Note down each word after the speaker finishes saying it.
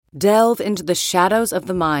Delve into the shadows of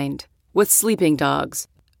the mind with Sleeping Dogs,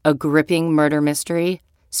 a gripping murder mystery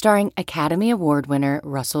starring Academy Award winner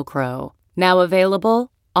Russell Crowe. Now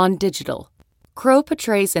available on digital. Crowe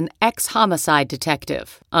portrays an ex-homicide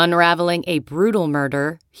detective unraveling a brutal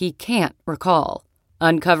murder he can't recall.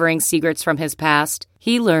 Uncovering secrets from his past,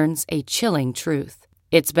 he learns a chilling truth.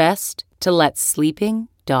 It's best to let sleeping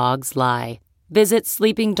dogs lie. Visit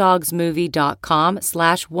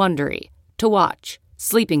sleepingdogsmovie.com/Wondery to watch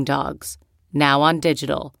Sleeping Dogs, now on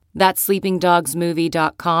digital. That's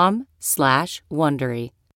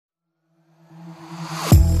sleepingdogsmovie.com/Wondery.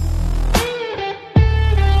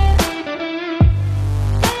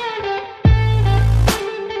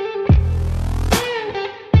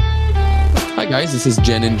 Hi guys, this is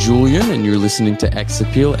Jen and Julian, and you're listening to X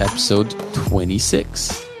Appeal, episode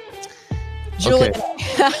 26. Julian,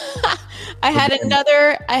 okay. I had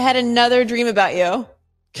another dream about you.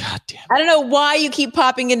 God damn. I don't know why you keep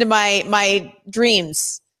popping into my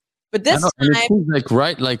dreams, but this time it seems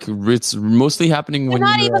like it's mostly happening when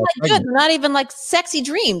not even like good. They're not even like sexy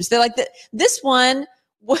dreams. They're like this one.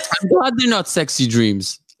 I'm glad they're not sexy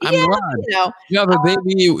dreams. I'm glad. You have a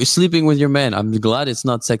baby sleeping with your man. I'm glad it's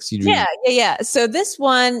not sexy dreams. Yeah. So this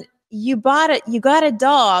one, you got a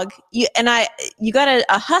dog, you got a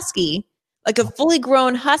husky, like a fully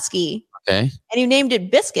grown husky. Okay. And you named it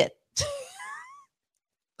Biscuit.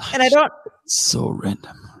 And I don't. So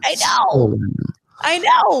random. I know. I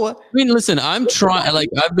know. I mean, listen, I'm trying.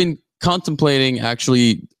 I've been contemplating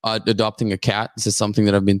actually adopting a cat. This is something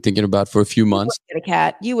that I've been thinking about for a few months.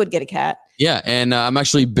 You would get a cat. Yeah, and I'm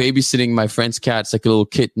actually babysitting my friend's cat. It's like a little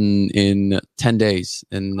kitten in 10 days.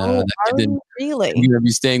 And that kitten really? is going to be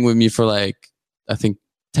staying with me for I think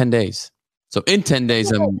 10 days. So in 10 days,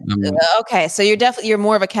 I'm okay. So you're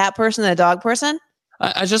more of a cat person than a dog person?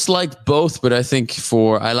 I just like both, but I think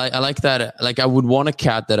I like that. Like I would want a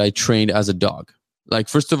cat that I trained as a dog. Like,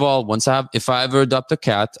 first of all, if I ever adopt a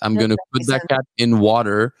cat, I'm going to put that cat in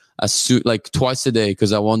water twice a day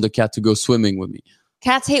because I want the cat to go swimming with me.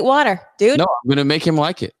 Cats hate water, dude. No, I'm going to make him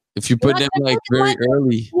like it. If you put them very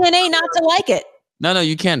early. DNA not to like it. No,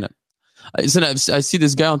 you can't. I see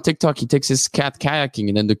this guy on TikTok. He takes his cat kayaking,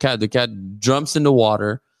 and then the cat jumps in the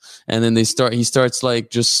water, and then he starts like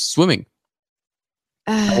just swimming.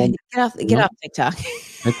 Get off TikTok.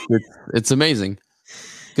 It's amazing.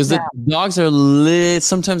 Because the dogs are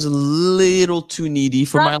sometimes a little too needy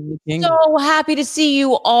for my liking. So happy to see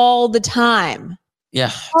you all the time. Yeah.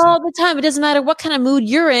 All the time. It doesn't matter what kind of mood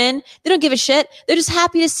you're in. They don't give a shit. They're just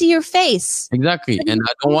happy to see your face. Exactly. And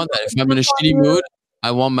I don't want that. If I'm in a shitty mood, I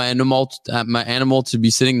want my animal to be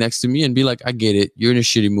sitting next to me and be like, I get it. You're in a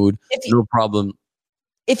shitty mood. No problem.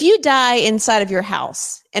 If you die inside of your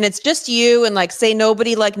house and it's just you and say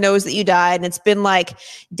nobody knows that you died and it's been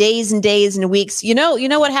days and days and weeks, you know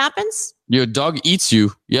what happens? Your dog eats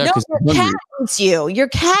you. Yeah. No, your cat eats you. Your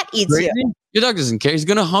cat eats you. Your dog doesn't care. He's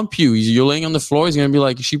going to hump you. You're laying on the floor. He's going to be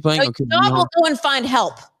like, is she playing? No, okay, your dog will go and find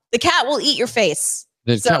help. The cat will eat your face.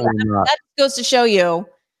 That goes to show you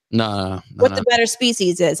what the better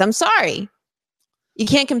species is. I'm sorry. You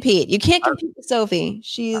can't compete. You can't compete with Sophie.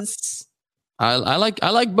 She's... I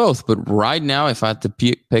like both, but right now, if I had to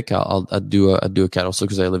pick, I'll do a cat also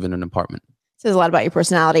because I live in an apartment. Says a lot about your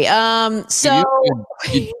personality. Let's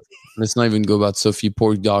not even go about Sophie.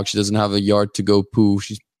 Poor dog. She doesn't have a yard to go poo.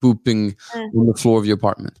 She's pooping on the floor of your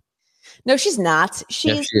apartment. No, she's not.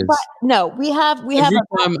 She is. No, we have. Every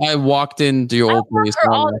time I walked into your old place,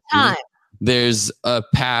 all the time. There's a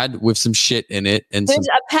pad with some shit in it, and there's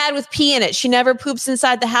a pad with pee in it. She never poops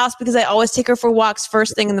inside the house because I always take her for walks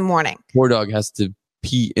first thing in the morning. Poor dog has to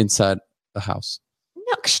pee inside the house.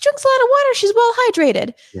 No, because she drinks a lot of water. She's well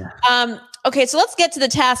hydrated. Yeah. Okay, so let's get to the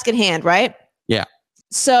task at hand, right? Yeah.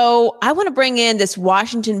 So I want to bring in this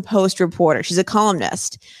Washington Post reporter. She's a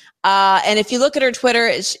columnist. And if you look at her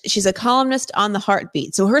Twitter, she's a columnist on the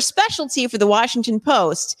Heartbeat. So her specialty for the Washington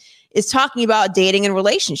Post is talking about dating and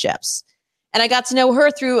relationships. And I got to know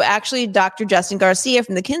her through actually Dr. Justin Garcia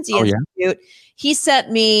from the Kinsey Institute. Yeah. He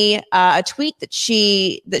sent me a tweet that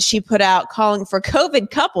she put out calling for COVID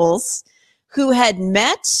couples who had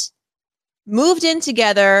met, moved in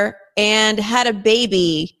together, and had a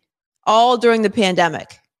baby all during the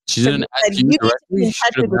pandemic. She didn't ask you directly. She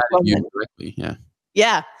should have asked you directly. Yeah.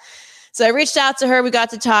 Yeah. So I reached out to her. We got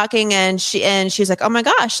to talking, and she's like, "Oh my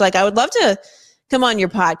gosh, I would love to come on your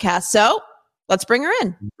podcast." So let's bring her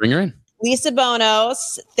in. Bring her in. Lisa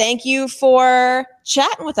Bonos, thank you for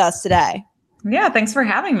chatting with us today. Yeah, thanks for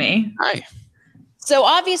having me. Hi. So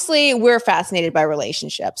obviously we're fascinated by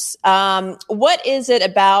relationships. What is it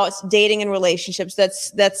about dating and relationships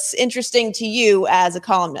that's interesting to you as a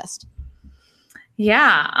columnist?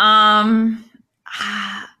 Yeah.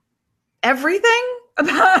 Everything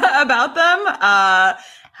about them.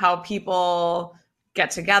 How people get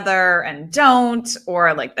together and don't,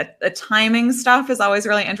 or like the timing stuff is always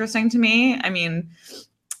really interesting to me. I mean,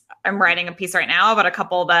 I'm writing a piece right now about a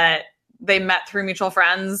couple that they met through mutual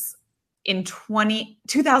friends in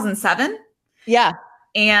 2007. Yeah.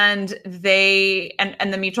 And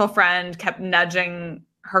the mutual friend kept nudging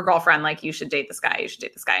her girlfriend, like, you should date this guy. You should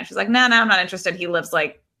date this guy. And she's like, no, I'm not interested. He lives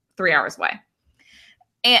like 3 hours away.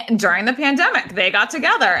 And during the pandemic, they got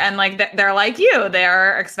together and like, they're like you,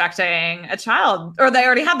 they're expecting a child, or they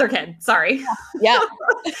already had their kid. Sorry. Yeah.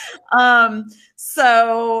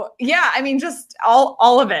 So yeah, I mean, just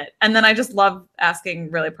all of it. And then I just love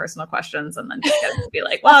asking really personal questions and then just getting to be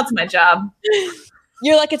like, well, it's my job.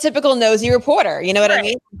 You're like a typical nosy reporter. You know what I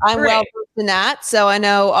mean? I'm well versed in that, so I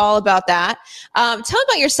know all about that. Tell me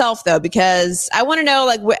about yourself, though, because I want to know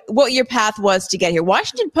like what your path was to get here.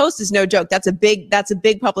 Washington Post is no joke. That's a big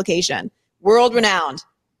publication, world renowned.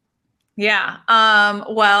 Yeah.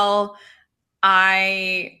 Well,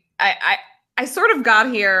 I sort of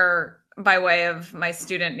got here by way of my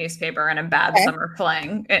student newspaper and a bad summer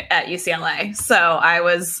fling at UCLA. So I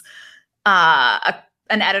was an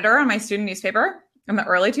editor on my student newspaper in the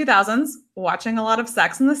early 2000s, watching a lot of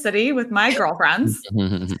Sex and the City with my girlfriends.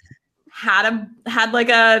 had like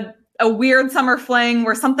a weird summer fling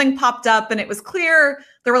where something popped up and it was clear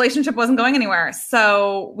the relationship wasn't going anywhere.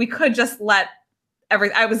 So we could just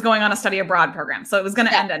I was going on a study abroad program, so it was going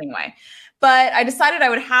to end anyway. But I decided I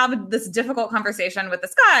would have this difficult conversation with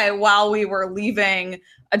this guy while we were leaving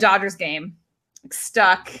a Dodgers game,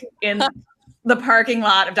 stuck in the parking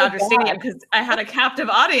lot of Dodger Stadium, because I had a captive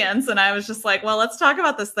audience and I was just like, well, let's talk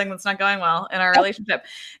about this thing that's not going well in our relationship.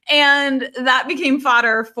 And that became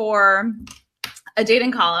fodder for a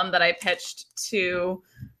dating column that I pitched to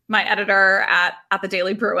my editor at the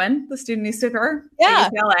Daily Bruin, the student newspaper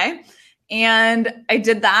at UCLA. And I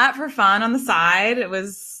did that for fun on the side. It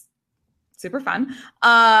was super fun.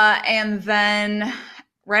 And then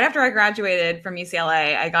right after I graduated from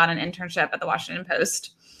UCLA, I got an internship at the Washington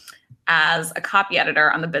Post as a copy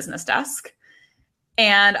editor on the business desk.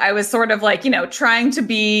 And I was sort of like, trying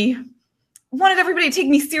to wanted everybody to take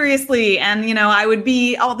me seriously. And,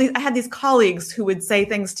 I had these colleagues who would say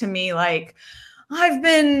things to me like, I've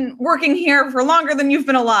been working here for longer than you've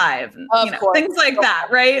been alive. Things like that,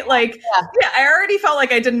 right? Like, I already felt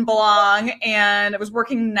like I didn't belong, and I was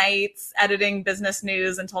working nights editing business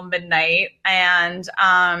news until midnight. And,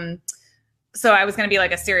 so I was going to be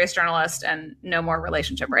like a serious journalist and no more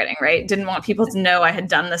relationship writing, right? Didn't want people to know I had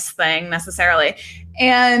done this thing necessarily.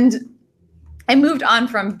 And I moved on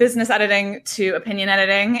from business editing to opinion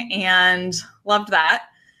editing and loved that.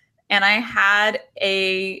 And I had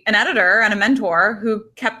an editor and a mentor who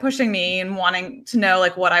kept pushing me and wanting to know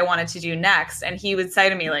like what I wanted to do next. And he would say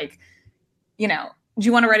to me like, do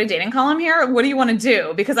you want to write a dating column here? What do you want to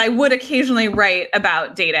do? Because I would occasionally write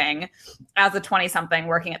about dating as a 20-something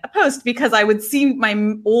working at the Post, because I would see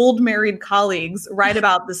my old married colleagues write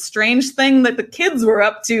about the strange thing that the kids were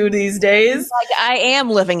up to these days. Like, I am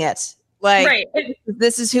living it. Like,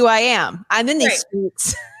 this is who I am. I'm in these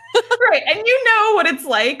streets. Right. And you know what it's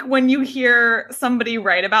like when you hear somebody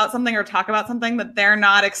write about something or talk about something that they're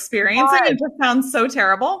not experiencing. It just sounds so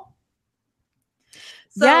terrible.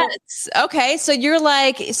 So, yes. Okay. So you're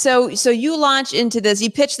like, so you launch into this,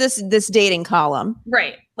 you pitch this dating column.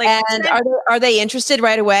 Right. Like, and are they interested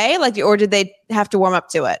right away? Like, or did they have to warm up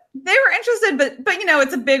to it? They were interested, but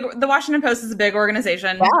the Washington Post is a big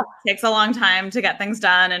organization. Yeah. It takes a long time to get things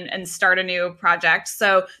done and start a new project.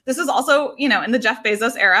 So this is also, in the Jeff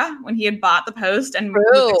Bezos era when he had bought the Post and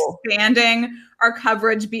was expanding our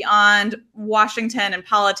coverage beyond Washington and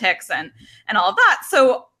politics and all of that.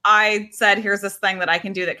 So I said, here's this thing that I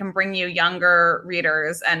can do that can bring you younger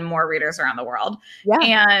readers and more readers around the world. Yeah.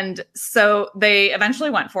 And so they eventually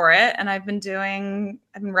went for it. And I've been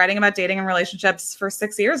writing about dating and relationships for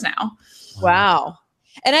 6 years now. Wow.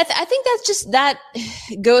 And I think that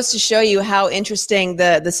goes to show you how interesting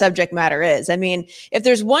the subject matter is. I mean, if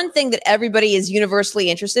there's one thing that everybody is universally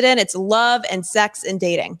interested in, it's love and sex and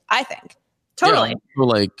dating, I think. Totally.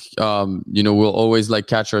 Yeah, we'll always like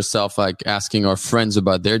catch ourselves like asking our friends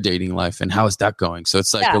about their dating life and how is that going? So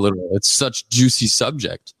it's like it's such juicy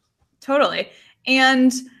subject. Totally.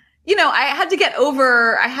 And,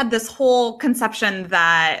 I had this whole conception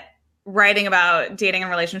that writing about dating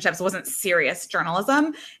and relationships wasn't serious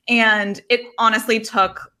journalism. And it honestly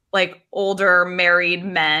took like older married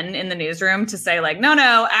men in the newsroom to say like,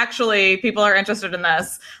 no, actually people are interested in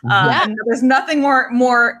this. And there's nothing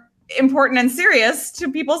more important and serious to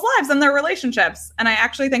people's lives and their relationships. And I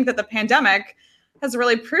actually think that the pandemic has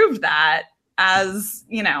really proved that, as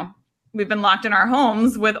you know, we've been locked in our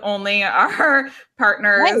homes with only our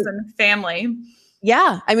partners and family.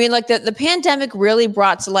 Yeah. I mean, like the pandemic really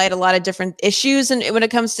brought to light a lot of different issues. And when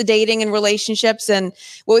it comes to dating and relationships and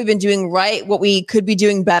what we've been doing right, what we could be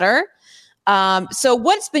doing better. So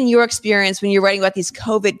what's been your experience when you're writing about these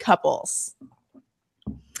COVID couples?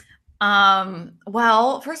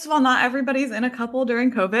 Well, first of all, not everybody's in a couple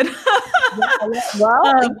during COVID.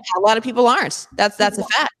 A lot of people aren't. That's a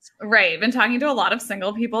fact. Right. Been talking to a lot of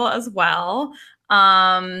single people as well.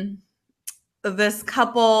 This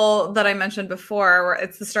couple that I mentioned before,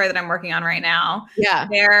 it's the story that I'm working on right now. Yeah.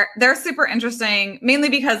 They're super interesting, mainly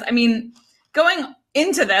because, I mean, going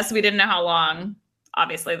into this, we didn't know how long,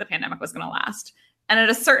 obviously, the pandemic was going to last. And at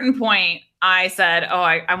a certain point, I said, oh,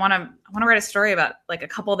 I want to write a story about like a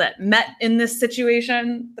couple that met in this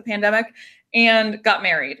situation, the pandemic, and got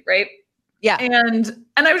married, right? Yeah. And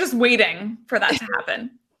I was just waiting for that to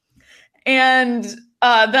happen. And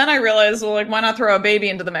then I realized, well, like, why not throw a baby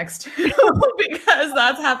into the mix too? Because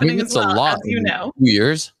that's happening as well, a lot, as you know. 2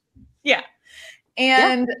 years. Yeah.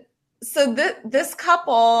 And so this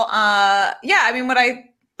couple, I mean, what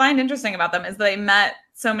I find interesting about them is they met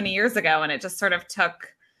so many years ago, and it just sort of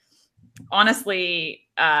took, honestly,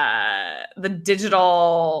 the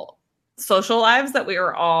digital social lives that we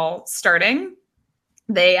were all starting.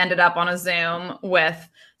 They ended up on a Zoom with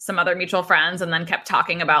some other mutual friends and then kept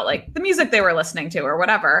talking about like the music they were listening to or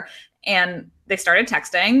whatever. And they started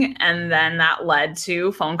texting, and then that led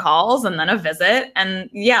to phone calls and then a visit. And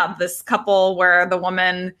yeah, this couple where the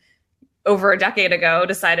woman over a decade ago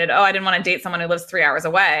decided, oh, I didn't want to date someone who lives 3 hours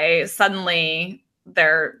away. Suddenly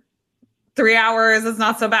their 3 hours is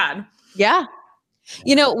not so bad. Yeah.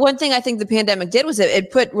 You know, one thing I think the pandemic did was it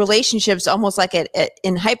put relationships almost like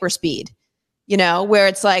in hyperspeed. You know, where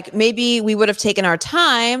it's like, maybe we would have taken our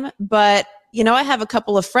time, but, you know, I have a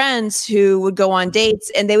couple of friends who would go on dates,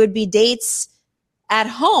 and they would be dates at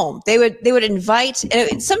home. They would invite,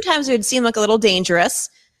 and sometimes it would seem like a little dangerous,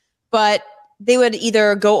 but they would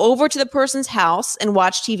either go over to the person's house and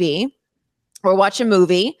watch TV or watch a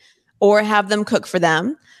movie or have them cook for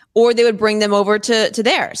them, or they would bring them over to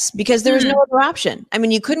theirs because there was no other option. I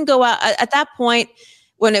mean, you couldn't go out at that point.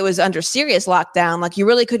 When it was under serious lockdown, like you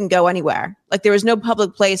really couldn't go anywhere. Like there was no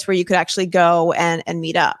public place where you could actually go and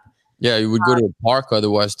meet up. Yeah, you would go to a park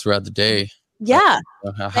otherwise throughout the day. Yeah.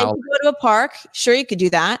 You could go to a park. Sure, you could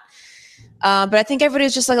do that. But I think everybody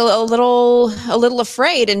was just like a little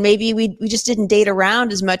afraid, and maybe we just didn't date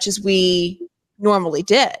around as much as we normally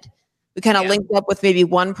did. We kind of linked up with maybe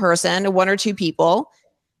one person or one or two people,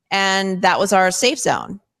 and that was our safe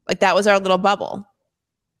zone. Like that was our little bubble.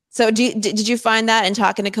 So did you find that in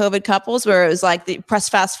talking to COVID couples where it was like the press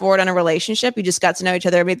fast forward on a relationship, you just got to know each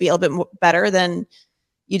other maybe a little bit better than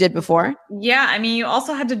you did before? Yeah. I mean, you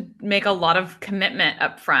also had to make a lot of commitment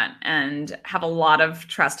up front and have a lot of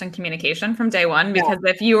trust and communication from day one, because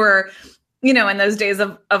if you were, you know, in those days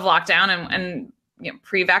of lockdown and you know,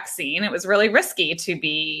 pre-vaccine, it was really risky to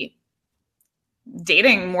be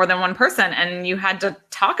dating more than one person. And you had to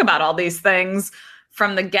talk about all these things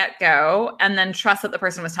from the get-go and then trust that the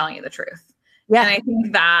person was telling you the truth. Yeah. And I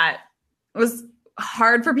think that was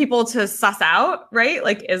hard for people to suss out, right?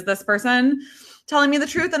 Like, is this person telling me the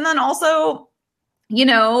truth? And then also, you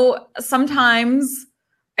know, sometimes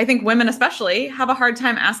I think women especially have a hard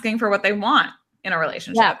time asking for what they want in a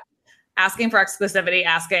relationship. Yeah. Asking for exclusivity,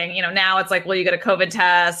 asking, you know, now it's like, will you get a COVID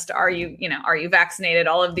test? Are you vaccinated?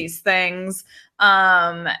 All of these things.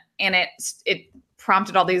 And it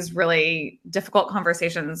prompted all these really difficult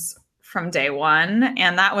conversations from day one.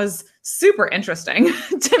 And that was super interesting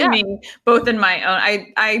to me, both in my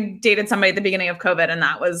own, I dated somebody at the beginning of COVID, and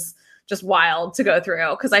that was just wild to go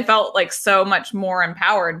through because I felt like so much more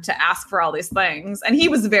empowered to ask for all these things. And he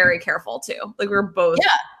was very careful too. Like we were both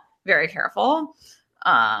very careful.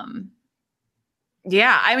 I mean,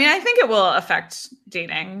 I think it will affect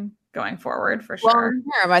dating going forward for sure. Long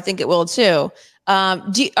term, I think it will too.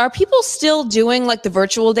 Are people still doing like the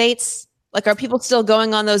virtual dates? Like, are people still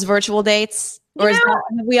going on those virtual dates? Or have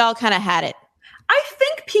we all kind of had it? I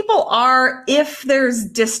think people are, if there's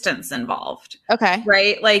distance involved. Okay.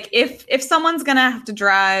 Right? Like if someone's going to have to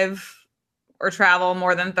drive or travel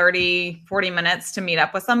more than 30, 40 minutes to meet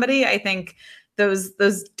up with somebody, I think those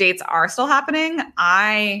dates are still happening.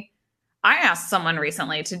 I asked someone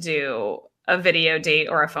recently to do a video date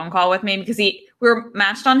or a phone call with me because we were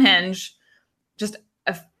matched on Hinge, just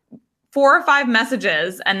 4 or 5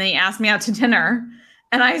 messages, and then he asked me out to dinner.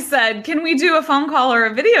 And I said, can we do a phone call or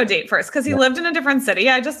a video date first? Because he lived in a different city.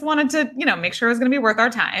 I just wanted to, make sure it was going to be worth our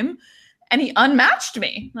time. And he unmatched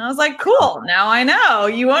me. And I was like, cool. Now I know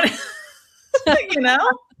you won't. You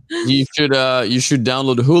know? You should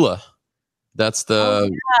download Hula. That's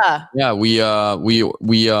the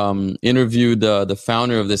we interviewed the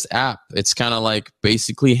founder of this app. It's kind of like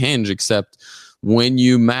basically Hinge, except when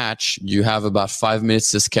you match, you have about 5 minutes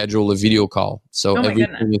to schedule a video call. So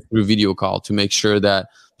everything is through video call to make sure that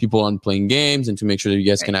people aren't playing games and to make sure that you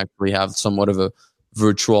guys can actually have somewhat of a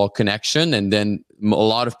virtual connection. And then a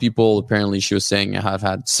lot of people, apparently she was saying, have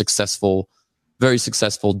had very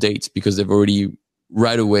successful dates because they've already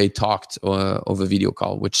right away talked over video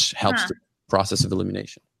call, which helps the process of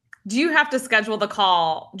elimination. Do you have to schedule the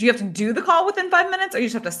call? Do you have to do the call within 5 minutes, or you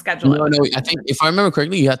just have to schedule it? No. I think if I remember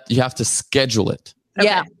correctly, you have to schedule it. Okay.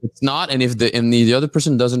 Yeah, it's not, and if the other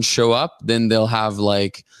person doesn't show up, then they'll have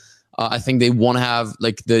like I think they won't have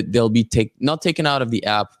like they'll be not taken out of the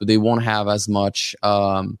app, but they won't have as much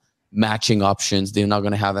matching options. They're not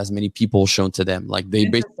going to have as many people shown to them. Like they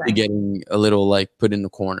basically getting a little like put in the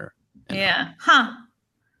corner. Yeah. Huh.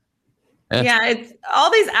 Yeah, it's all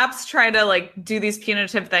these apps try to like do these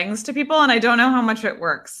punitive things to people, and I don't know how much it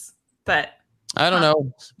works, but I don't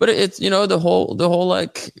know. But it's the whole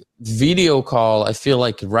like video call. I feel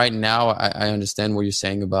like right now I understand what you're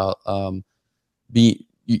saying about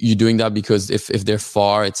you doing that because if they're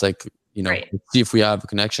far, it's like let's see if we have a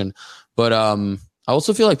connection. But I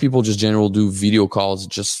also feel like people just generally do video calls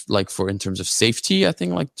just like in terms of safety. I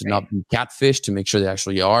think like to not be catfished, to make sure they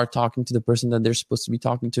actually are talking to the person that they're supposed to be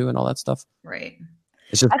talking to and all that stuff. Right.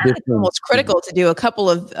 It's just I think it's almost critical to do a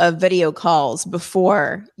couple of video calls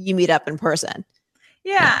before you meet up in person.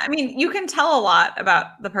 Yeah. I mean, you can tell a lot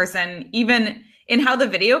about the person, even in how the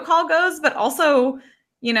video call goes, but also,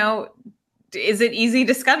 is it easy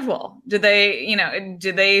to schedule? Do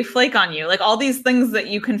they flake on you? Like all these things that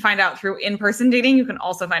you can find out through in-person dating, you can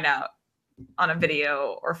also find out on a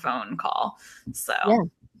video or phone call. So,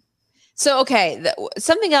 okay.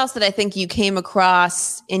 Something else that I think you came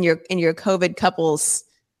across in your COVID couples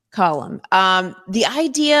column, the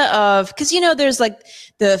idea of, because there's like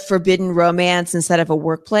the forbidden romance instead of a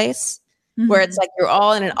workplace. Where it's like you're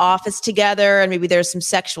all in an office together and maybe there's some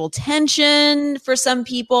sexual tension for some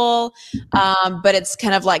people, but it's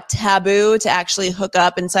kind of like taboo to actually hook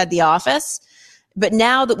up inside the office. But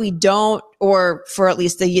now that we don't, or for at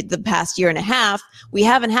least the past year and a half, we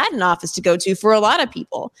haven't had an office to go to for a lot of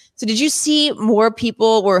people. So did you see more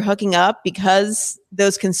people were hooking up because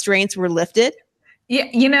those constraints were lifted? Yeah,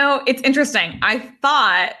 it's interesting. I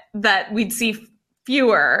thought that we'd see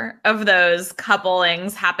fewer of those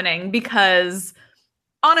couplings happening because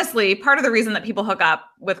honestly, part of the reason that people hook up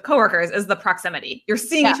with coworkers is the proximity. You're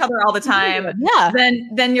seeing each other all the time. Yeah.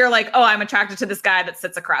 Then you're like, oh, I'm attracted to this guy that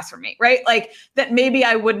sits across from me, right? Like that maybe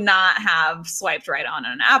I would not have swiped right on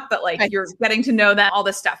an app, but like you're getting to know them, all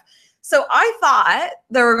this stuff. So I thought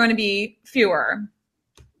there were going to be fewer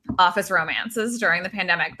office romances during the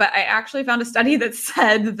pandemic, but I actually found a study that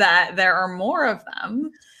said that there are more of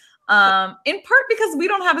them. In part because we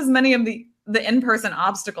don't have as many of the in-person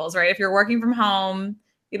obstacles, right? If you're working from home,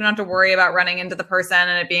 you don't have to worry about running into the person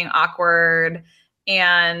and it being awkward.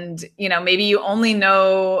 And, maybe you only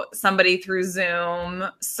know somebody through Zoom.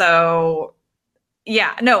 So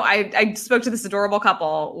yeah, no, I spoke to this adorable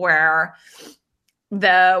couple where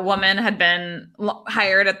the woman had been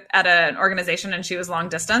hired at an organization and she was long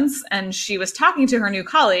distance. And she was talking to her new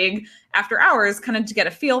colleague after hours, kind of to get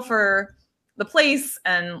a feel for the place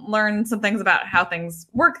and learn some things about how things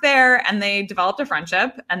work there. And they developed a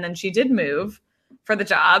friendship. And then she did move for the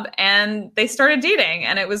job and they started dating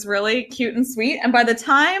and it was really cute and sweet. And by the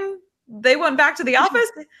time they went back to the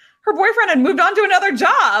office, her boyfriend had moved on to another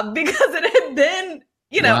job because it had been,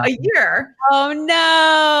 a year. Oh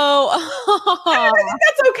no. I think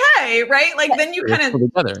that's okay. Right. Like then you kind of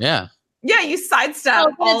together. Yeah. Yeah. You sidestep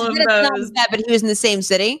all of those. But he was in the same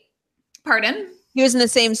city. Pardon? He was in the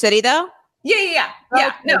same city though? Yeah. Okay,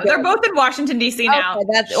 no, good. They're both in Washington, D.C. now. Okay,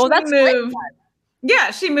 that's moved. Yeah,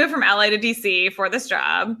 she moved from LA to D.C. for this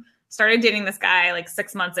job, started dating this guy like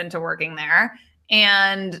 6 months into working there.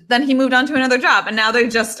 And then he moved on to another job. And now they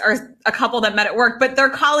just are a couple that met at work. But their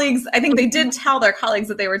colleagues, I think they did tell their colleagues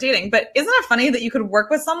that they were dating. But isn't it funny that you could work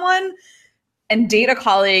with someone and date a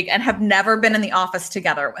colleague and have never been in the office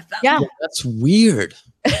together with them? Yeah. That's weird.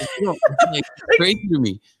 It's crazy to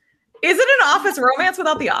me. Is it an office romance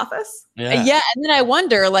without the office? Yeah. And then I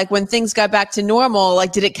wonder, like, when things got back to normal,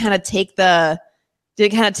 like, did it kind of take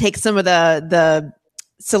some of the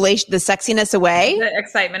sexiness away? The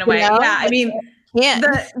excitement away. Yeah. I mean,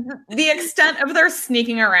 the extent of their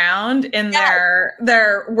sneaking around in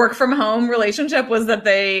their work from home relationship was that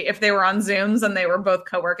if they were on Zooms and they were both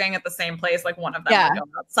co-working at the same place, like one of them would go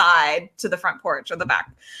outside to the front porch or the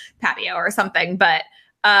back patio or something. But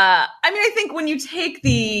I mean, I think when you take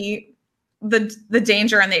the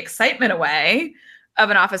danger and the excitement away of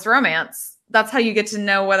an office romance, that's how you get to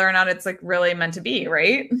know whether or not it's like really meant to be,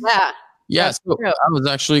 right? Yeah. Yeah, so I was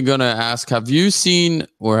actually going to ask, have you seen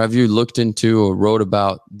or have you looked into or wrote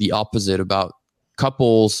about the opposite, about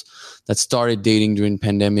couples that started dating during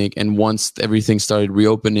pandemic and once everything started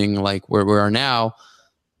reopening, like where we are now,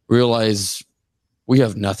 realize we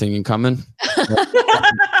have nothing in common?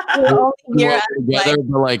 We're together,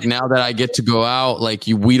 but like now that I get to go out, like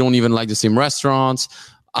we don't even like the same restaurants.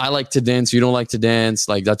 I like to dance, you don't like to dance,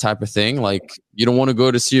 like that type of thing. Like you don't want to go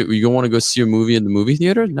see a movie in the movie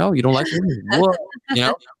theater? No, you don't like movies. Well, you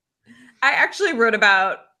know? I actually wrote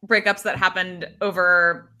about breakups that happened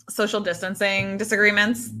over social distancing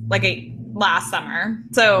disagreements like last summer.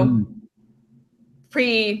 So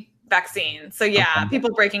pre-vaccine. So yeah,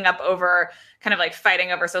 people breaking up over kind of like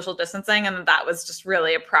fighting over social distancing. And that was just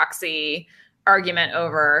really a proxy argument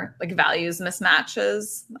over like values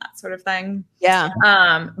mismatches, that sort of thing. Yeah.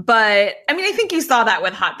 But I mean, I think you saw that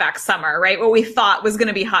with Hot Vax Summer, right? What we thought was going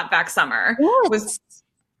to be Hot Vax Summer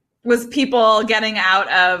was people getting out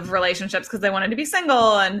of relationships because they wanted to be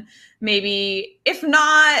single and maybe, if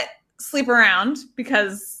not, sleep around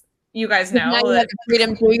because you guys know you have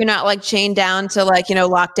freedom too. You're not like chained down to like,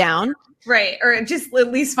 locked down. Right. Or just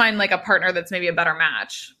at least find like a partner that's maybe a better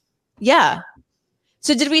match. Yeah.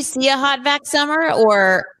 So did we see a Hot Vax Summer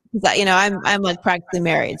or that, I'm like practically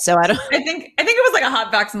married, so I don't. I think it was like a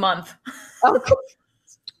Hot Vax month. Okay.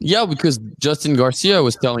 Yeah, because Justin Garcia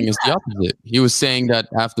was telling us the opposite. He was saying that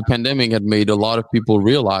after the pandemic had made a lot of people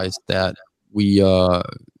realize that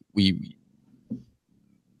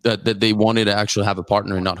that they wanted to actually have a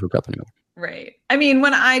partner and not hook up anymore. Right. I mean,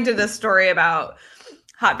 when I did this story about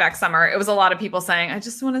Hot Vax Summer, it was a lot of people saying, I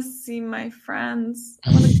just want to see my friends.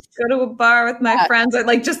 I want to go to a bar with my friends.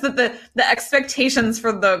 Like just that the expectations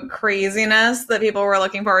for the craziness that people were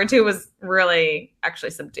looking forward to was really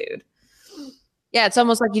actually subdued. Yeah, it's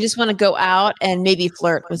almost like you just want to go out and maybe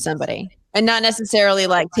flirt with somebody and not necessarily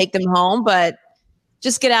like take them home, but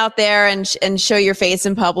just get out there and show your face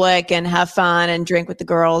in public and have fun and drink with the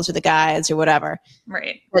girls or the guys or whatever.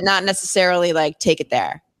 Right. But not necessarily like take it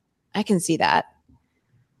there. I can see that.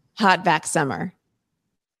 Hot Vax Summer.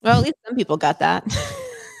 Well, at least some people got that. So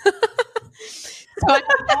I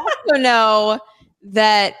also know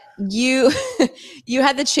that you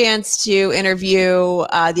had the chance to interview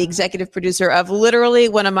the executive producer of literally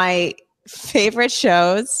one of my favorite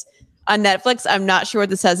shows on Netflix. I'm not sure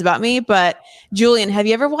what this says about me, but Julian, have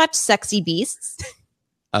you ever watched Sexy Beasts?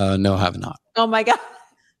 No, I have not. Oh my God.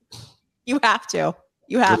 You have to.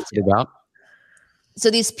 What's it about?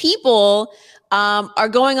 So these people are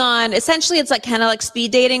going on, essentially it's like kind of like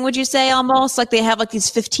speed dating, would you say, almost? Like they have like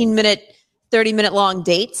these 15-minute, 30-minute long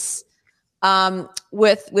dates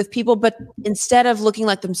with people, but instead of looking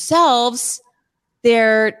like themselves,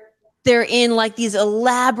 they're in like these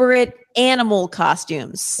elaborate animal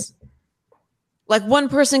costumes. Like one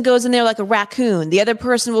person goes in there like a raccoon, the other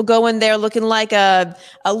person will go in there looking like a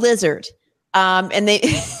lizard. And they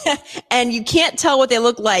and you can't tell what they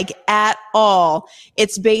look like at all.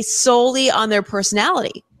 It's based solely on their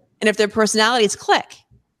personality, and if their personalities click.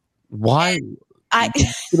 Why? I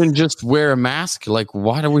couldn't just wear a mask. Like,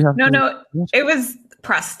 why do we have? No. It was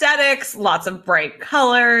prosthetics, lots of bright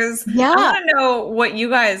colors. Yeah, I want to know what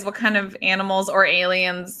kind of animals or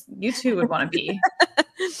aliens you two would want to be.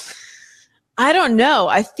 I don't know.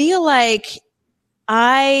 I feel like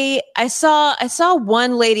I saw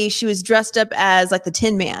one lady, she was dressed up as like the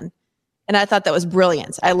Tin Man, and I thought that was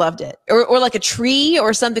brilliant. I loved it. Or like a tree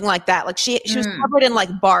or something like that. Like she was covered in like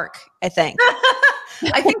bark, I think.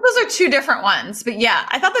 I think those are two different ones, but yeah,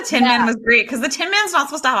 I thought the Tin Man was great because the Tin Man's not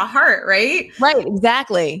supposed to have a heart, right? Right,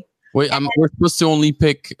 exactly. Wait, we're supposed to only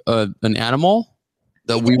pick an animal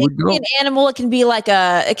that we would go? An animal. It can be like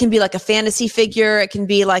a fantasy figure. It can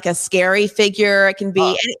be like a scary figure. It can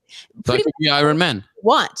be. So I could be Iron Man.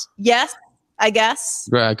 Want? Yes, I guess.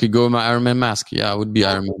 Right, I could go with my Iron Man mask. Yeah, I would be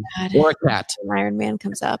Iron Man. God. Or a cat. Iron Man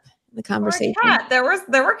comes up in the conversation. Or a cat. There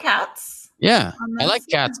were cats. Yeah, I like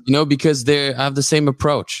cats, because I have the same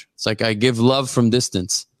approach. It's like I give love from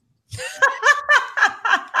distance.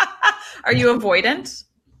 Are you avoidant?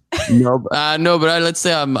 No, but let's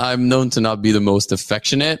say I'm known to not be the most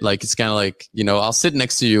affectionate. Like it's kind of like, I'll sit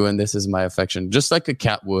next to you and this is my affection, just like a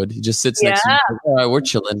cat would. He just sits next to me. Like, all right, we're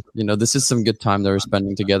chilling. This is some good time that we're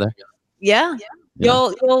spending together. Yeah.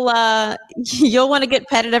 You'll want to get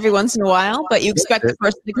petted every once in a while, but you expect the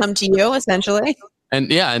person to come to you essentially.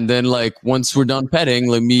 And then like once we're done petting,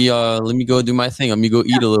 let me go do my thing. Let me go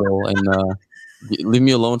eat a little and leave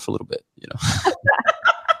me alone for a little bit.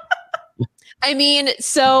 I mean,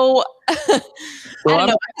 so I don't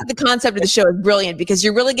know. I think the concept of the show is brilliant because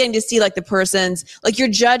you're really getting to see like the person's, like you're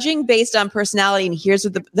judging based on personality. And here's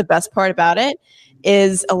what the best part about it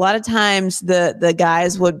is a lot of times the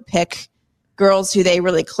guys would pick girls who they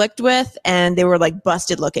really clicked with and they were like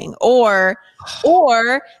busted looking, or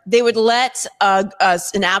they would let an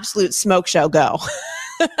absolute smoke show go.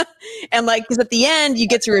 And like, because at the end you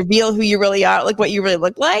get to reveal who you really are, like what you really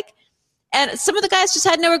look like. And some of the guys just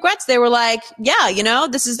had no regrets. They were like, yeah,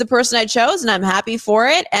 this is the person I chose and I'm happy for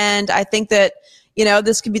it. And I think that,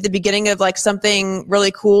 this could be the beginning of like something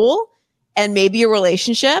really cool and maybe a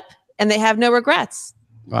relationship, and they have no regrets.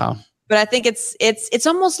 Wow. But I think it's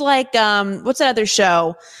almost like, what's that other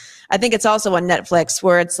show? I think it's also on Netflix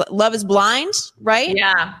where it's Love is Blind, right?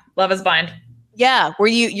 Yeah. Love is Blind. Yeah. Where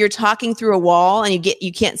you're talking through a wall and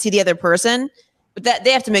you can't see the other person, but that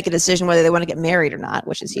they have to make a decision whether they want to get married or not,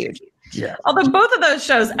 which is huge. Yeah. Although both of those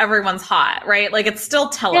shows, everyone's hot, right? Like it's still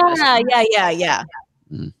television. Yeah.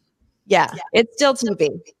 Mm. Yeah, it's still TV.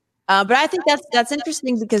 But I think that's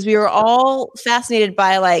interesting because we were all fascinated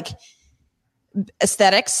by like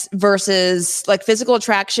aesthetics versus like physical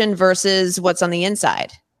attraction versus what's on the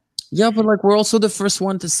inside. Yeah, but like we're also the first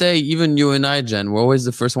one to say, even you and I, Jen, we're always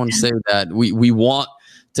the first one to say that we want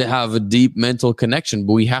to have a deep mental connection,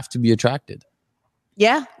 but we have to be attracted.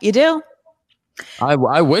 Yeah, you do.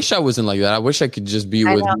 I wish I wasn't like that. I wish I could just be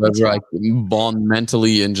with whoever I can bond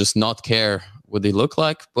mentally and just not care what they look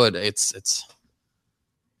like. But it's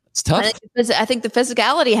tough. I think the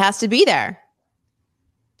physicality has to be there.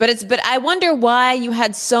 But I wonder why you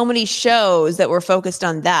had so many shows that were focused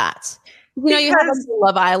on that. You have like the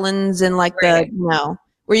Love Islands and like right.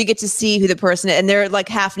 Where you get to see who the person is, and they're like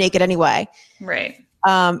half naked anyway. Right.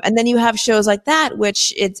 And then you have shows like that,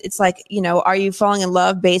 which it's like, are you falling in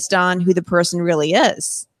love based on who the person really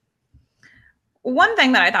is? One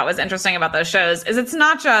thing that I thought was interesting about those shows is it's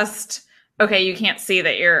not just, okay, you can't see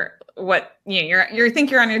that you think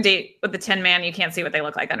you're on your date with the Tin Man, you can't see what they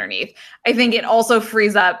look like underneath. I think it also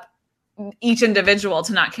frees up each individual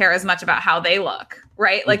to not care as much about how they look,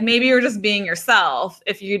 right? Like maybe you're just being yourself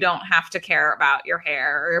if you don't have to care about your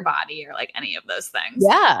hair or your body or like any of those things.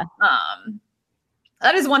 Yeah.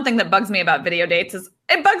 That is one thing that bugs me about video dates. Is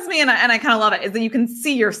it bugs me and I kind of love it, is that you can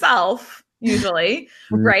see yourself usually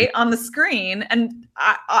right on the screen. And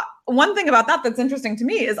one thing about that's interesting to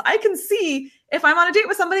me is I can see if I'm on a date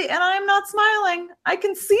with somebody and I'm not smiling. I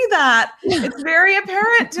can see that. It's very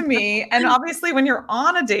apparent to me. And obviously when you're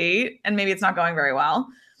on a date and maybe it's not going very well,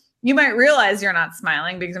 you might realize you're not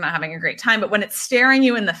smiling because you're not having a great time. But when it's staring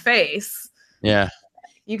you in the face, yeah,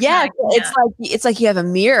 it's like you have a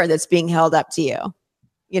mirror that's being held up to you.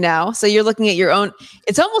 So you're looking at your own.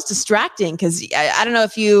 It's almost distracting because I don't know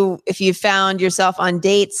if you found yourself on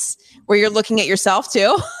dates where you're looking at yourself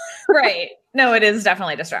too. Right. No, it is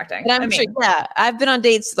definitely distracting. And sure, I've been on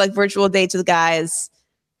dates, like virtual dates with guys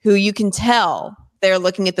who you can tell they're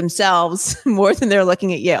looking at themselves more than they're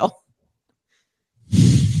looking at you.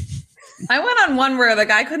 I went on one where the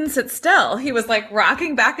guy couldn't sit still. He was like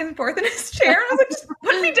rocking back and forth in his chair. I was like, just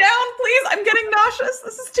put me down, please. I'm getting nauseous.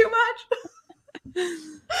 This is too much.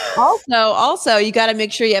 Also, you got to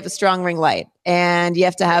make sure you have a strong ring light and you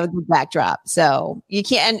have to have a good backdrop. So you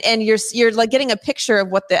can't, and you're like getting a picture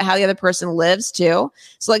of how the other person lives too.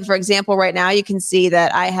 So like, for example, right now you can see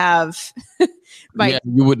that I have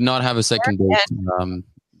you would not have a second date,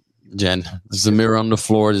 Jen. There's a mirror on the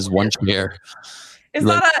floor. There's one chair. Is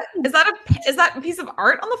that a piece of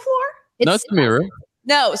art on the floor? No, it's a mirror.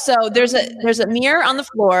 No. So there's a mirror on the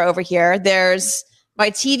floor over here. There's my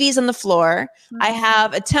TV's on the floor. I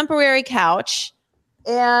have a temporary couch,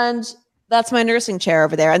 and that's my nursing chair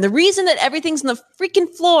over there. And the reason that everything's on the freaking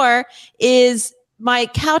floor is my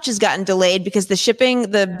couch has gotten delayed because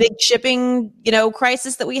the big shipping,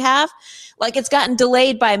 crisis that we have, like it's gotten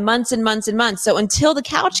delayed by months and months and months. So until the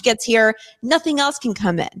couch gets here, nothing else can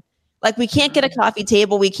come in. Like we can't get a coffee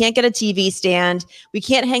table. We can't get a TV stand. We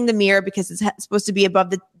can't hang the mirror because it's supposed to be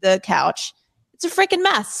above the couch. It's a freaking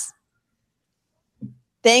mess.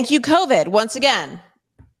 Thank you, COVID, once again.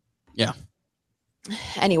 Yeah.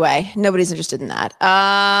 Anyway, nobody's interested in that.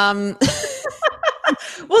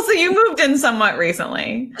 Well, so you moved in somewhat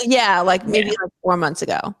recently. Yeah, like maybe like 4 months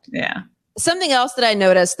ago. Yeah. Something else that I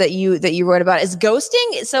noticed that you wrote about is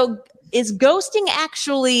ghosting. So is ghosting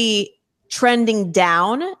actually trending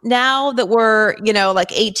down now that we're,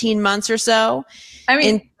 like 18 months or so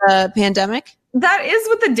in the pandemic? That is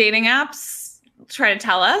what the dating apps try to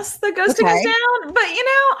tell us, the ghosting is down, but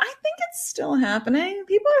I think it's still happening.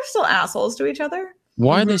 People are still assholes to each other.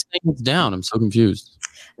 Why are they saying it's down? I'm so confused.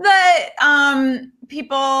 That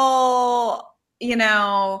people,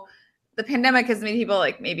 the pandemic has made people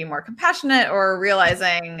like maybe more compassionate or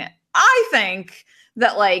realizing, I think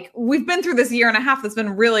that like we've been through this year and a half that's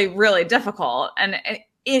been really, really difficult. And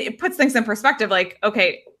it puts things in perspective. Like,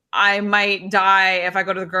 okay, I might die if I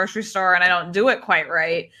go to the grocery store and I don't do it quite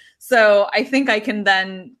right. So I think I can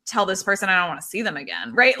then tell this person I don't want to see them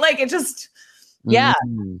again. Right. Like it just, Yeah.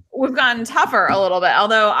 we've gotten tougher a little bit,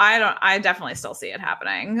 although I definitely still see it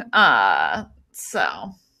happening.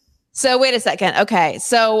 So wait a second. Okay.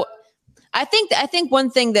 So I think one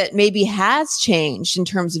thing that maybe has changed in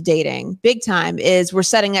terms of dating big time is we're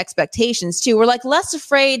setting expectations too. We're like less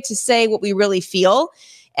afraid to say what we really feel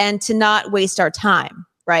and to not waste our time.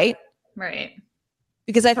 Right. Right.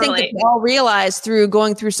 Because I think that we all realize through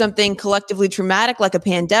going through something collectively traumatic like a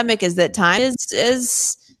pandemic is that time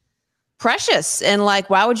is precious. And like,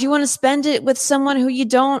 why would you want to spend it with someone who you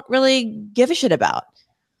don't really give a shit about?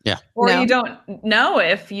 Yeah. Or you don't know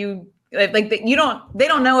if you like that they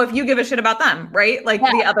don't know if you give a shit about them, right? Like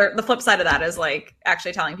the flip side of that is like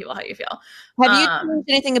actually telling people how you feel. Have you changed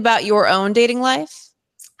anything about your own dating life?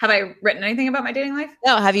 Have I written anything about my dating life?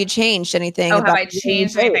 No. Have you changed anything? Have I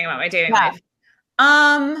changed anything about my dating life?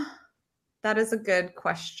 That is a good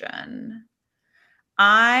question.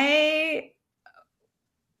 I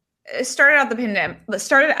started out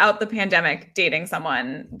the pandemic dating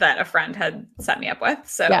someone that a friend had set me up with.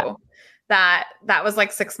 So that was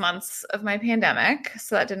like 6 months of my pandemic.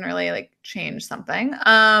 So that didn't really like change something.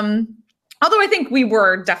 Although I think we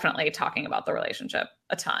were definitely talking about the relationship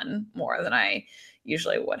a ton more than I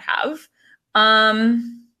usually would have. I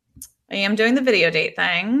am doing the video date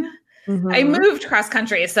thing. Mm-hmm. I moved cross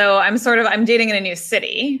country. So I'm dating in a new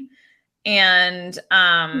city. And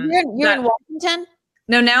you're in Washington?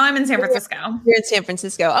 No, now I'm in San Francisco. You're in San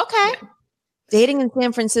Francisco. Okay. Yeah. Dating in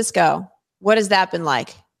San Francisco. What has that been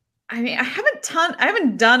like? I mean, I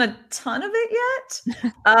haven't done a ton of it yet.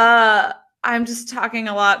 I'm just talking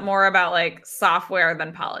a lot more about like software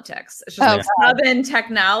than politics. It's just hub in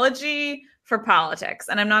technology for politics.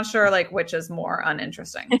 And I'm not sure like which is more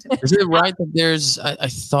uninteresting to me. Is it right that there's, I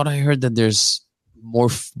thought I heard that there's more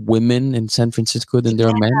women in San Francisco than there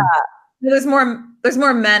are men? There's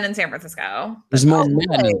more men in San Francisco. There's more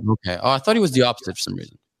men. Okay. Oh, I thought it was the opposite for some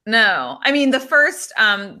reason. No, I mean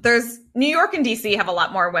there's New York and DC have a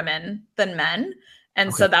lot more women than men.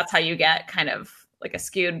 And so that's how you get kind of like a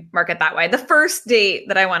skewed market that way. The first date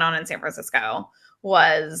that I went on in San Francisco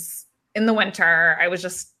was in the winter.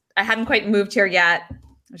 I hadn't quite moved here yet. I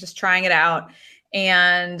was just trying it out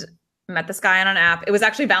and met this guy on an app. It was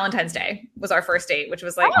actually Valentine's Day was our first date, which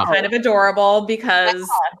was like kind of adorable because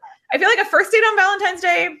I feel like a first date on Valentine's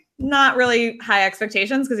Day, not really high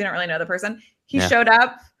expectations because you don't really know the person. He showed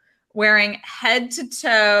up wearing head to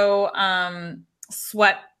toe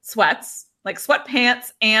sweats, like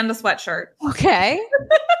sweatpants and a sweatshirt. Okay.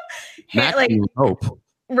 Like hope.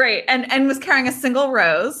 Right. And was carrying a single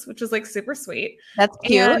rose, which was like super sweet. That's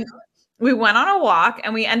cute. And we went on a walk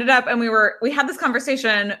and we ended up and we had this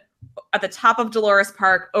conversation at the top of Dolores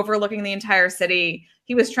Park overlooking the entire city.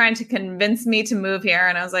 He was trying to convince me to move here.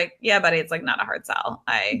 And I was like, yeah, buddy, it's like not a hard sell.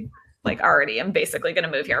 I like already am basically going to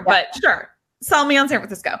move here, but sure. Sell me on San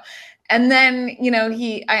Francisco. And then,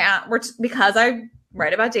 because I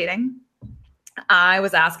write about dating, I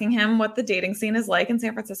was asking him what the dating scene is like in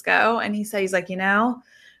San Francisco. And he said, he's like, there's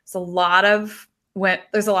a lot of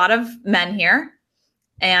men here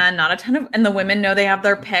and not a ton of, and the women know they have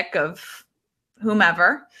their pick of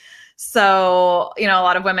whomever. So, a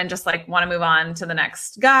lot of women just like want to move on to the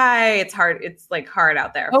next guy. It's hard. It's like hard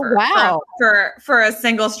out there for a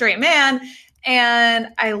single straight man. And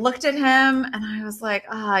I looked at him and I was like,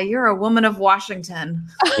 you're a woman of Washington.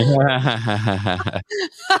 Because that's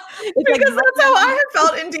how I have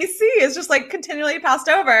felt in DC, is just like continually passed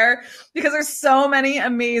over because there's so many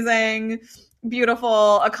amazing,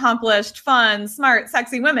 beautiful, accomplished, fun, smart,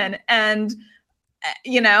 sexy women. And,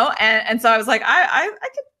 and so I was like, I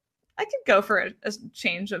could go for a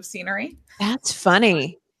change of scenery. That's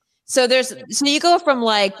funny. So you go from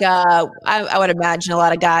like, I would imagine a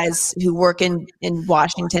lot of guys who work in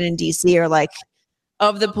Washington and DC are like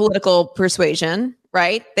of the political persuasion,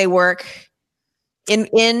 right? They work in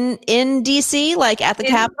DC, like at the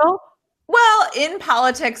Capitol. Well, in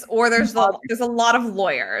politics, or there's a lot of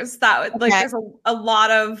lawyers there's a lot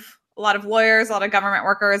of lawyers, a lot of government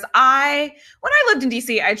workers. When I lived in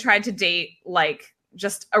DC, I tried to date like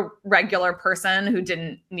just a regular person who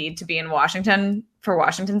didn't need to be in Washington for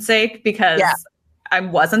Washington's sake, because I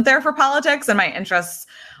wasn't there for politics and my interests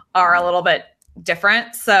are a little bit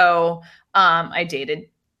different. So I dated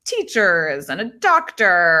teachers and a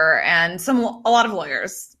doctor and a lot of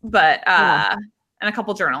lawyers, but and a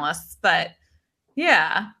couple journalists. But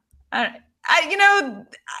yeah, I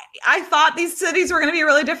thought these cities were going to be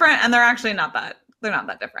really different, and they're actually not that. They're not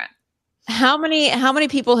that different. How many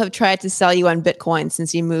people have tried to sell you on Bitcoin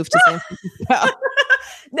since you moved to San Francisco?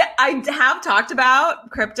 I have talked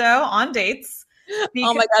about crypto on dates.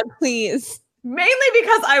 Oh my God, please. Mainly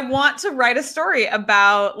because I want to write a story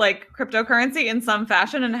about like cryptocurrency in some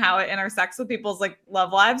fashion and how it intersects with people's like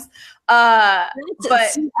love lives. But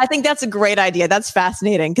I think that's a great idea. That's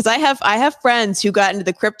fascinating because I have friends who got into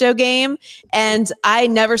the crypto game and I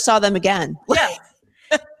never saw them again. Yeah.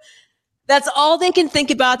 That's all they can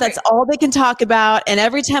think about. That's all they can talk about. And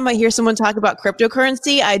every time I hear someone talk about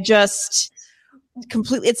cryptocurrency, I just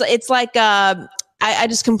completely, it's like, I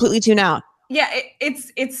just completely tune out. Yeah.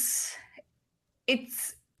 It's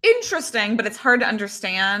interesting, but it's hard to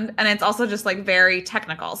understand. And it's also just like very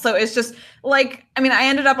technical. So it's just like, I mean, I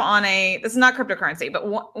ended up on this is not cryptocurrency,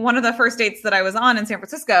 but one of the first dates that I was on in San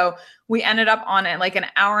Francisco, we ended up on like an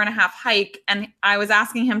hour and a half hike. And I was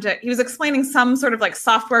asking him he was explaining some sort of like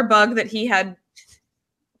software bug that he had,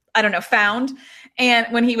 I don't know, found. And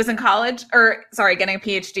when he was in college getting a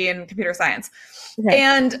PhD in computer science. Okay.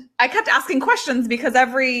 And I kept asking questions because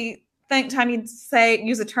every time he'd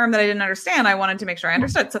use a term that I didn't understand, I wanted to make sure I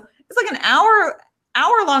understood. So it's like an hour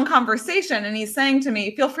long conversation. And he's saying to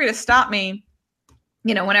me, feel free to stop me,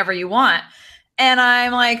 whenever you want. And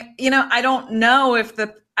I'm like, I don't know what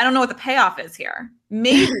the payoff is here.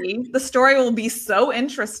 Maybe the story will be so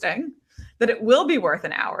interesting that it will be worth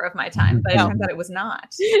an hour of my time, but it turns out it was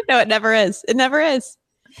not. No, it never is. It never is.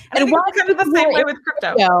 And why kind of the same way with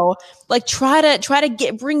crypto? Like try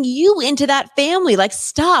to bring you into that family. Like,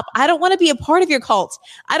 stop. I don't want to be a part of your cult.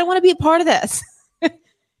 I don't want to be a part of this.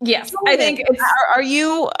 Yes. I think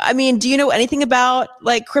do you know anything about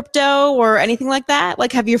like crypto or anything like that?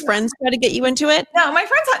 Like, have your friends tried to get you into it? No, my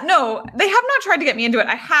friends they have not tried to get me into it.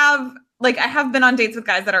 I have been on dates with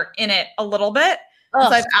guys that are in it a little bit. Ugh.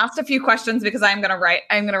 So I've asked a few questions because I'm going to write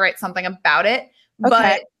something about it.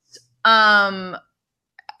 Okay. But,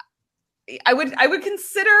 I would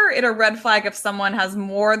consider it a red flag if someone has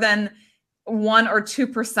more than 1 or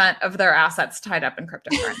 2% of their assets tied up in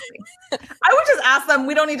cryptocurrency. I would just ask them,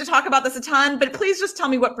 we don't need to talk about this a ton, but please just tell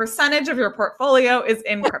me what percentage of your portfolio is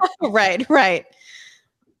in crypto. Right.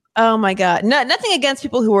 Oh my God. Nothing against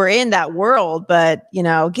people who are in that world, but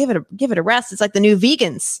give it a rest. It's like the new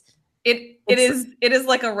vegans. It is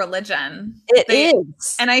like a religion. It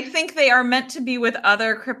is. And I think they are meant to be with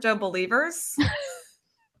other crypto believers.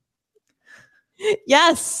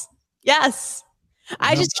 Yes.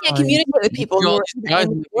 I just can't communicate with people who are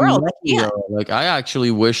in the world. Like, I actually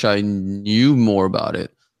wish I knew more about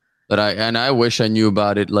it. I wish I knew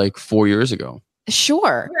about it like 4 years ago.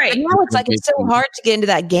 Sure. Right. Now it's so hard to get into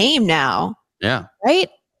that game now. Yeah. Right.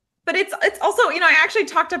 But it's also, I actually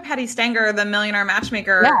talked to Patty Stanger, the millionaire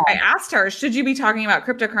matchmaker. Yeah. I asked her, should you be talking about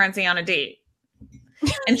cryptocurrency on a date?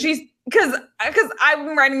 And because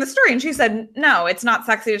I'm writing the story, and she said, no, it's not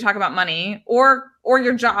sexy to talk about money or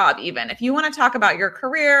your job. Even if you want to talk about your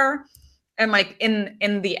career and like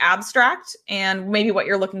in the abstract and maybe what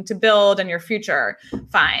you're looking to build and your future,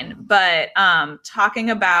 fine. But talking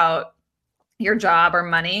about your job or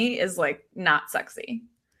money is like not sexy.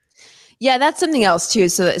 Yeah, that's something else too.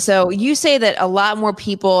 So you say that a lot more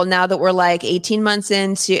people now that we're like 18 months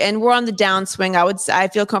into, and we're on the downswing. I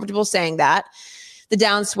feel comfortable saying that. The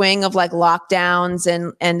downswing of like lockdowns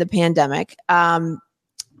and the pandemic.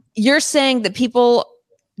 You're saying that people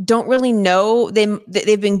don't really know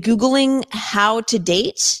they've been Googling how to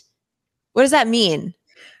date. What does that mean?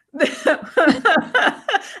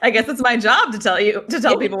 I guess it's my job to tell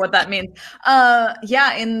people what that means.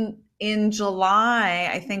 In July,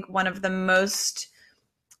 I think one of the most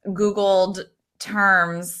Googled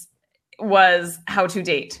terms was how to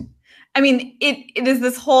date. I mean, it is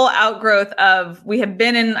this whole outgrowth of we have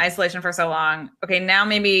been in isolation for so long. Okay, now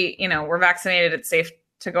maybe, we're vaccinated. It's safe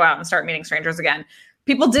to go out and start meeting strangers again.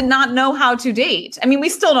 People did not know how to date. I mean,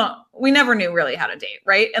 we never knew really how to date,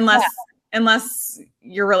 right? Unless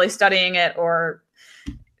you're really studying it, or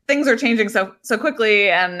things are changing so quickly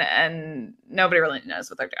and nobody really knows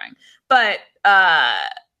what they're doing. But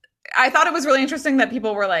I thought it was really interesting that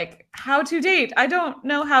people were like, how to date? I don't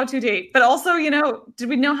know how to date. But also, did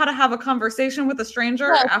we know how to have a conversation with a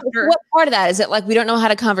stranger after? What part of that? Is it like we don't know how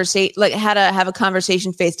to conversate, like how to have a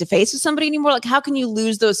conversation face to face with somebody anymore? Like, how can you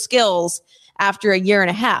lose those skills after a year and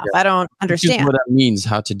a half? Yeah. I don't understand what that means.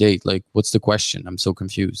 How to date? Like, what's the question? I'm so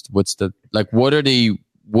confused. What don't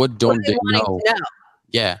they know?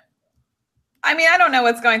 Yeah. I mean, I don't know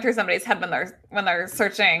what's going through somebody's head when they're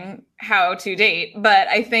searching how to date, but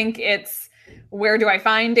I think it's, where do I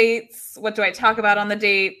find dates? What do I talk about on the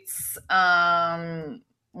dates?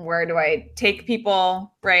 Where do I take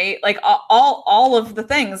people? Right? Like all of the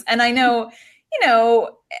things. And I know,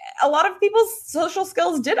 a lot of people's social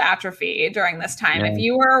skills did atrophy during this time. Yeah. If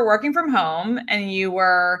you were working from home and you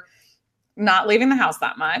were not leaving the house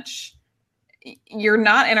that much, you're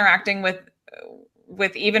not interacting with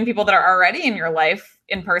even people that are already in your life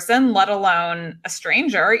in person, let alone a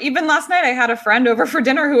stranger. Even last night, I had a friend over for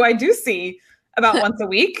dinner who I do see about once a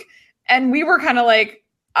week. And we were kind of like,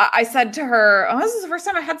 I said to her, oh, this is the first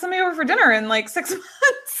time I had somebody over for dinner in like 6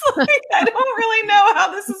 months. Like, I don't really know how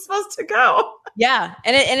this is supposed to go. Yeah.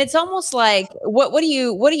 And it's almost like, what do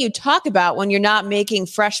you talk about when you're not making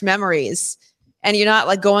fresh memories and you're not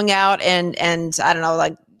like going out and I don't know,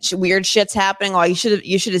 like weird shit's happening. Or you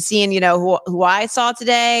should have seen, who I saw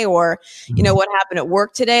today, or, what happened at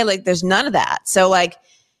work today. Like there's none of that. So like,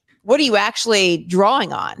 what are you actually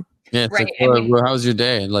drawing on? Yeah. It's Right. like, well, how was your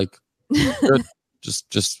day? And like, good.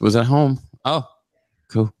 just was at home. Oh,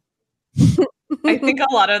 cool. I think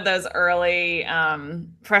a lot of those early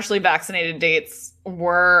freshly vaccinated dates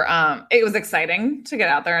were, it was exciting to get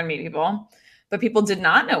out there and meet people, but people did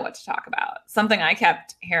not know what to talk about. Something I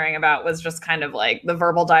kept hearing about was just kind of like the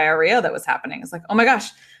verbal diarrhea that was happening. It's like, oh my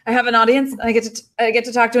gosh, I have an audience. I get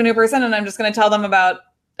to talk to a new person, and I'm just going to tell them about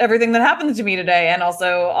everything that happened to me today, and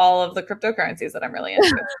also all of the cryptocurrencies that I'm really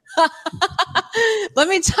into. Let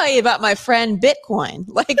me tell you about my friend Bitcoin.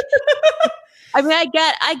 Like, I mean, I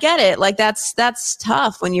get it. Like that's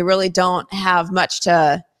tough when you really don't have much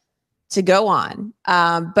to go on.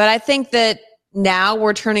 But I think that now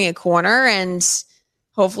we're turning a corner, and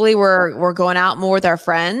hopefully we're going out more with our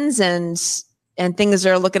friends, and things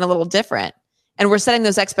are looking a little different. And we're setting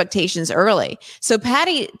those expectations early. So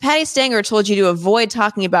Patty Stanger told you to avoid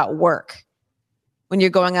talking about work when you're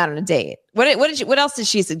going out on a date. What else did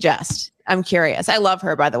she suggest? I'm curious. I love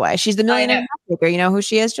her, by the way. She's the millionaire matchmaker. You know who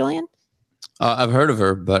she is, Julian? I've heard of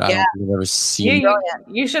her, but I don't think I've ever seen her.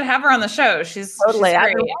 You should have her on the show. She's totally. She's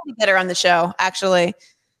I want to get her on the show, actually.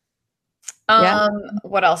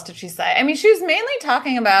 What else did she say? I mean, she was mainly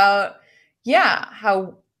talking about,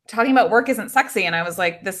 how talking about work isn't sexy. And I was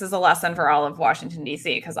like, this is a lesson for all of Washington,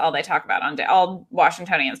 D.C., because all they talk about all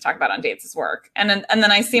Washingtonians talk about on dates is work. And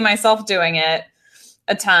then I see myself doing it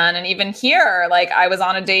a ton. And even here, like I was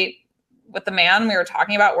on a date with the man, we were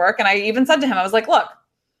talking about work. And I even said to him, I was like, look,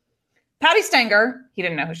 Patty Stanger, he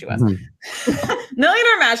didn't know who she was,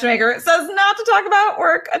 millionaire matchmaker, says not to talk about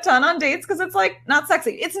work a ton on dates because it's like not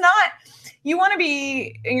sexy. It's not, you want to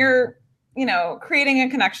be, you're creating a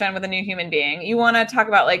connection with a new human being. You want to talk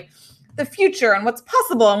about like the future and what's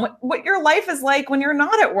possible and what your life is like when you're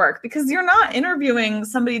not at work, because you're not interviewing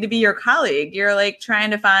somebody to be your colleague. You're like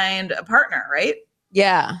trying to find a partner, right?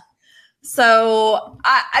 Yeah. So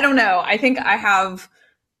I don't know. I think I have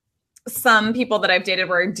some people that I've dated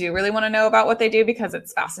where I do really want to know about what they do because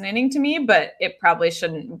it's fascinating to me, but it probably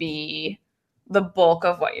shouldn't be the bulk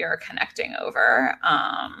of what you're connecting over.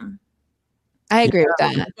 I agree with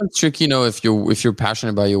that. It's tricky, if you're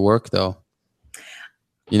passionate about your work, though.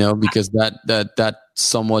 Because that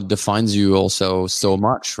somewhat defines you also so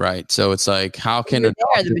much, right? So it's like, how can the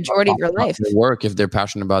majority of your life work if they're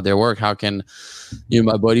passionate about their work? How can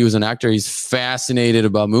my buddy who's an actor, he's fascinated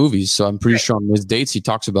about movies, so I'm pretty sure on his dates he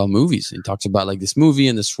talks about movies. He talks about like this movie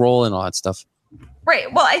and this role and all that stuff.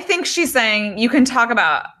 Right. Well, I think she's saying you can find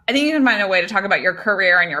a way to talk about your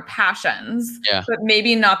career and your passions, but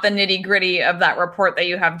maybe not the nitty gritty of that report that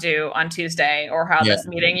you have due on Tuesday, or how this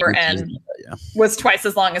meeting you're in was twice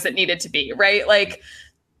as long as it needed to be. Right. Like,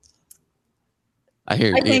 I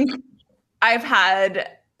think I've had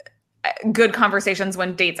good conversations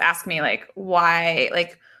when dates ask me like, why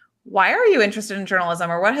are you interested in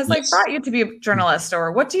journalism, or what has brought you to be a journalist,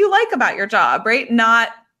 or what do you like about your job? Right. Not,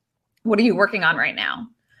 what are you working on right now?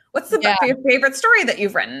 What's your favorite story that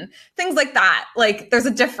you've written? Things like that. Like there's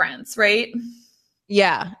a difference, right?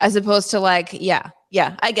 Yeah. As opposed to like, yeah.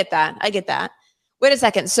 I get that. Wait a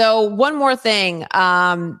second. So one more thing.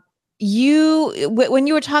 When you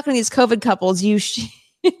were talking to these COVID couples, you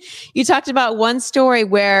talked about one story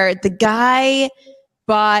where the guy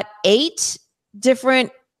bought 8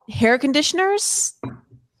 different hair conditioners.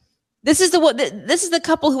 This is the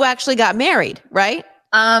couple who actually got married, right?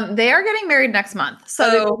 They are getting married next month.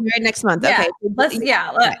 So married next month.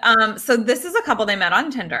 Yeah, Okay. So this is a couple they met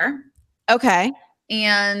on Tinder. Okay.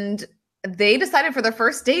 And they decided for their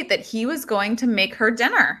first date that he was going to make her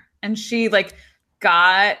dinner. And she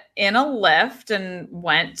got in a Lyft and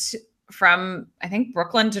went from, I think,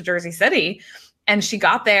 Brooklyn to Jersey City. And she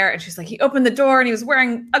got there and she's like, he opened the door and he was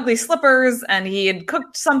wearing ugly slippers and he had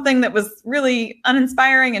cooked something that was really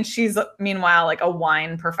uninspiring. And she's meanwhile like a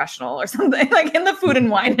wine professional or something, like in the food and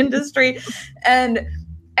wine industry. And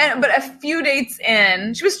But a few dates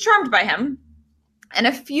in, she was charmed by him. And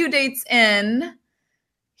a few dates in,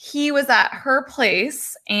 he was at her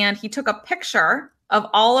place and he took a picture of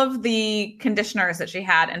all of the conditioners that she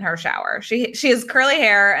had in her shower. She has curly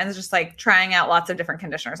hair and is just like trying out lots of different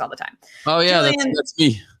conditioners all the time. Oh yeah, that's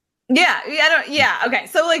me. Yeah. Okay.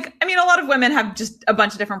 So like, I mean, a lot of women have just a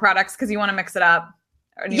bunch of different products because you want to mix it up.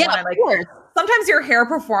 Or you want to like. Sometimes your hair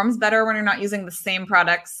performs better when you're not using the same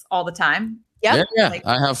products all the time. Yep. Yeah. Like,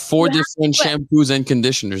 I have 4 different shampoos and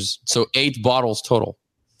conditioners, so 8 bottles total.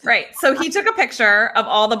 Right. So he took a picture of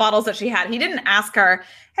all the bottles that she had. He didn't ask her,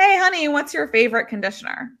 "Hey, honey, what's your favorite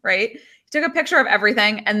conditioner?" Right? He took a picture of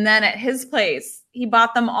everything, and then at his place, he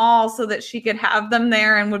bought them all so that she could have them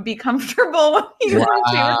there and would be comfortable when she was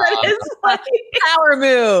at his place. Power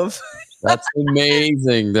move. That's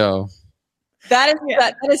amazing, though. That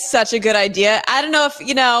is such a good idea. I don't know if,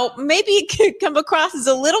 maybe it could come across as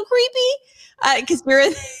a little creepy because we're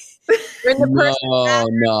in the person.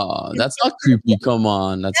 No, that's not creepy. Come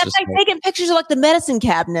on. That's just like taking pictures of like the medicine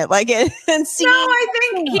cabinet, like and seeing. No, I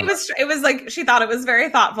think it was like, she thought it was very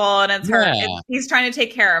thoughtful and it's her, he's trying to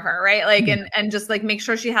take care of her. Right. Like, and just like make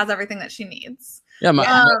sure she has everything that she needs. Yeah,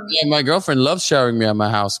 my girlfriend loves showering me at my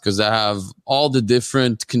house because I have all the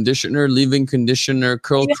different conditioner, leave-in conditioner,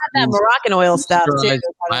 curl. You have that Moroccan oil stuff too.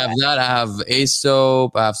 I have that. I have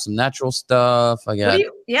Aesop. I have some natural stuff. I got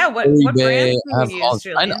what brands do you use,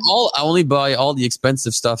 Julian? I only buy all the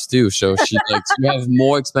expensive stuff too. So she you have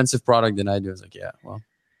more expensive product than I do. I was like, yeah, well,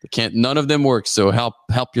 none of them work. So help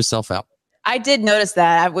yourself out. I did notice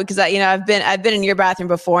that because I've been in your bathroom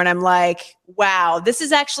before and I'm like, wow, this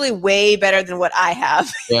is actually way better than what I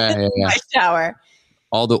have in my shower.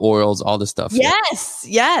 All the oils, all the stuff.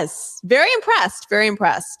 Yes. Very impressed.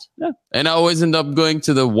 Yeah. And I always end up going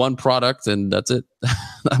to the one product and that's it.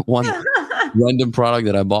 One random product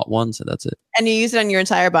that I bought once, and that's it. And you use it on your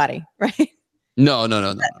entire body, right? No.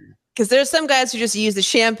 Because there's some guys who just use the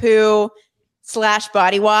shampoo /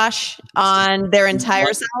 body wash on their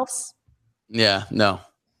entire selves. Yeah, no.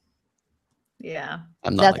 Yeah.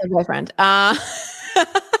 I'm not. That's my boyfriend.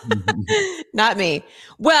 Not me.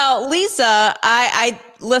 Well, Lisa, I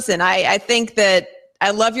listen, I think that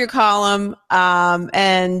I love your column.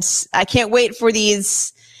 And I can't wait for the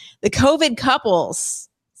COVID couples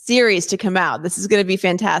series to come out. This is going to be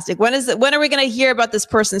fantastic. When are we going to hear about this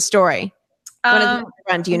person's story? When is it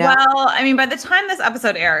run? Do you know? Well, I mean, by the time this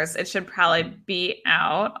episode airs, it should probably be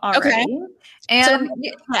out already. Okay. And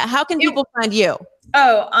how can people find you?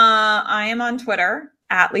 I am on Twitter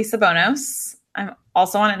at Lisa Bonos. I'm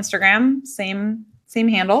also on Instagram, same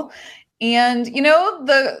handle. And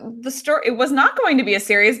the story, it was not going to be a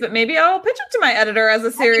series, but maybe I'll pitch it to my editor as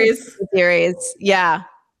a series. Yeah,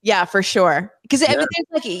 for sure. Because I mean,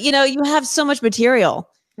 like, you have so much material.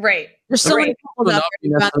 Right. There's so many people out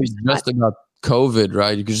there. Just about COVID,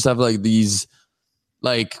 right? You could just have like these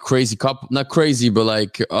like crazy couple, not crazy, but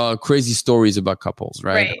like crazy stories about couples,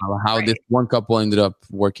 right? How this one couple ended up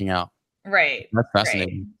working out. Right. That's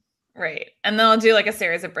fascinating. Right. And then I'll do like a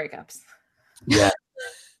series of breakups. Yeah.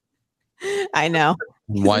 I know.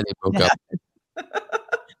 Why they broke up.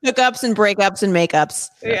 Hookups and breakups and makeups.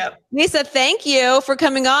 Yeah. Lisa, thank you for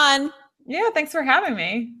coming on. Yeah. Thanks for having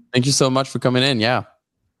me. Thank you so much for coming in. Yeah.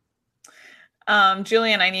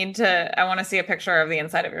 Julian, I want to see a picture of the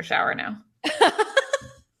inside of your shower now.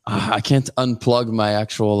 I can't unplug my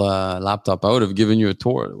actual laptop. I would have given you a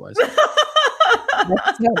tour otherwise.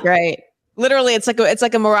 That's so great. Literally, it's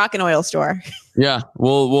like a Moroccan oil store. Yeah,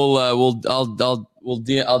 I'll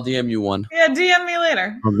DM you one. Yeah, DM me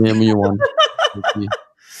later. I'll DM you one.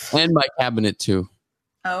 And my cabinet too.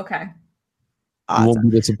 Oh, okay. Awesome. You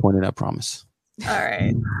won't be disappointed, I promise. All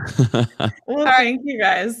right. Well, thank you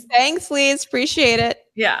guys. Thanks, Liz. Appreciate it.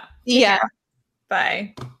 Yeah. Yeah.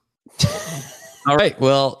 Bye. All right.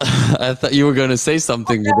 Well, I thought you were going to say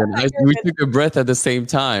something, but then we took a breath at the same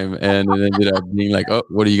time, and it ended up being like, "Oh,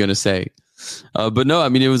 what are you going to say?" But no, I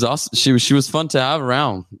mean, it was awesome. She was fun to have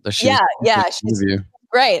around. She's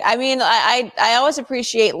great. I mean, I always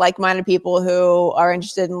appreciate like-minded people who are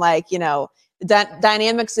interested in the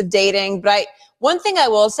dynamics of dating. But one thing I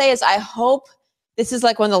will say is I hope this is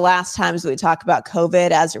like one of the last times we talk about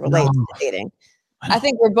COVID as it relates to dating. I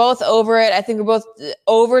think we're both over it. I think we're both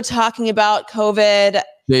over talking about COVID.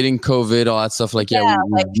 Dating, COVID, all that stuff. Let's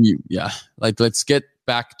get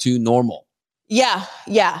back to normal. Yeah.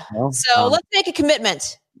 So let's make a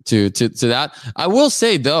commitment to that. I will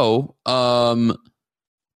say though,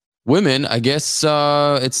 women, I guess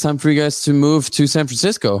it's time for you guys to move to San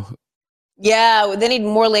Francisco. Yeah, they need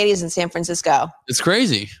more ladies in San Francisco. It's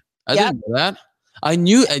crazy. I didn't know that. I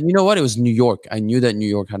knew, and you know what? It was New York. I knew that New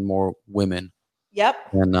York had more women. Yep.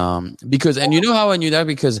 And because you know how I knew that?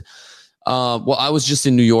 Because well, I was just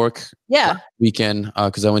in New York last weekend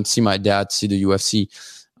because I went to see my dad see the UFC.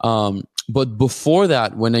 But before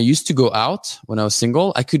that, when I used to go out when I was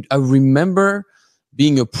single, I remember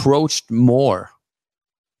being approached more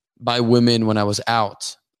by women when I was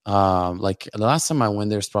out. Like the last time I went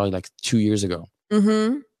there was probably like 2 years ago.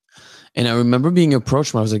 Mm-hmm. And I remember being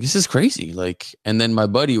approached when I was like, this is crazy. Like, and then my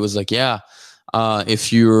buddy was like, yeah,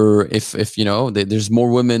 if you know, there's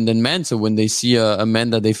more women than men. So when they see a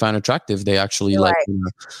man that they find attractive, they actually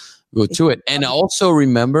go to it. And I also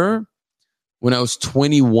remember when I was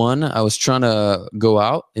 21, I was trying to go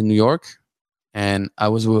out in New York, and I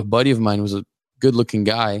was with a buddy of mine who was a good looking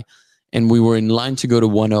guy. And we were in line to go to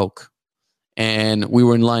One Oak, and we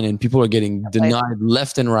were in line and people are getting denied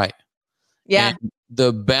left and right. Yeah. And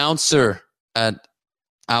the bouncer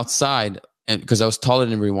outside, and because I was taller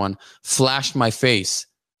than everyone, flashed my face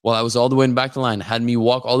while I was all the way in back of the line, had me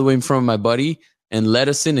walk all the way in front of my buddy and let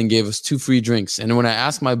us in and gave us 2 free drinks. And when I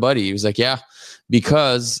asked my buddy, he was like, yeah,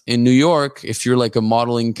 because in New York, if you're like a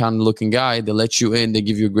modeling kind of looking guy, they let you in, they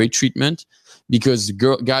give you a great treatment because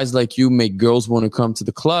guys like you make girls want to come to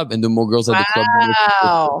the club, and the more girls at the club.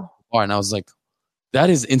 Wow. And I was like, that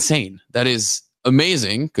is insane. That is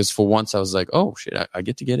amazing. Because for once I was like, oh shit, I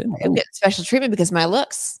get to get in. I get special treatment because of my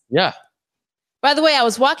looks. Yeah. By the way, I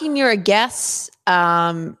was walking near a Guess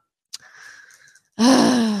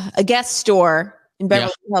store in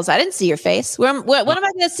Beverly Hills. I didn't see your face. When am I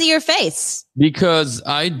going to see your face? Because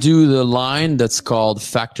I do the line that's called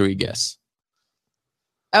Factory Guess.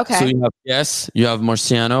 Okay. So you have Guess, you have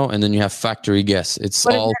Marciano, and then you have Factory Guess. It's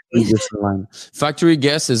all 3 different lines. Factory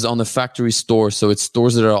Guess is on the factory store. So it's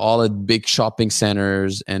stores that are all at big shopping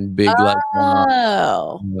centers and big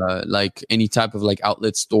like any type of like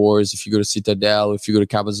outlet stores. If you go to Citadel, if you go to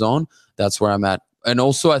Cabazon, that's where I'm at. And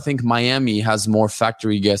also I think Miami has more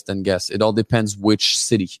Factory Guess than Guess. It all depends which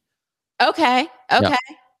city. Okay. Yeah.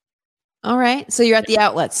 All right. So you're at the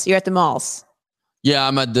outlets. You're at the malls. Yeah,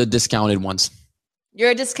 I'm at the discounted ones.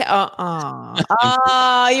 You're a discount.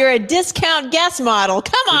 You're a discount Guess model.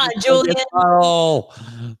 Come on, Julian. No.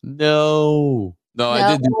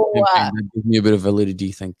 I did do the same thing. That gives me a bit of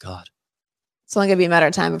validity. Thank God. It's only gonna be a matter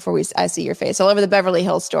of time before I see your face all over the Beverly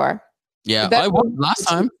Hills store. Yeah, I was last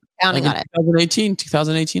time. Counting on it.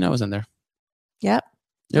 2018, I was in there. Yep.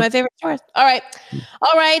 My favorite stores. All right.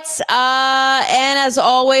 And as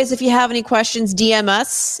always, if you have any questions, DM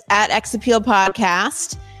us at X Appeal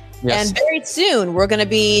Podcast. Yes. And very soon, we're going to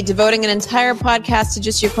be devoting an entire podcast to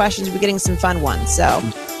just your questions. We're getting some fun ones. So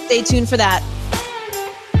stay tuned for that.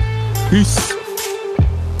 Peace.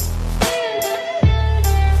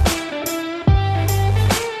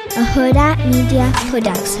 A Huda Media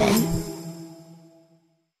Production.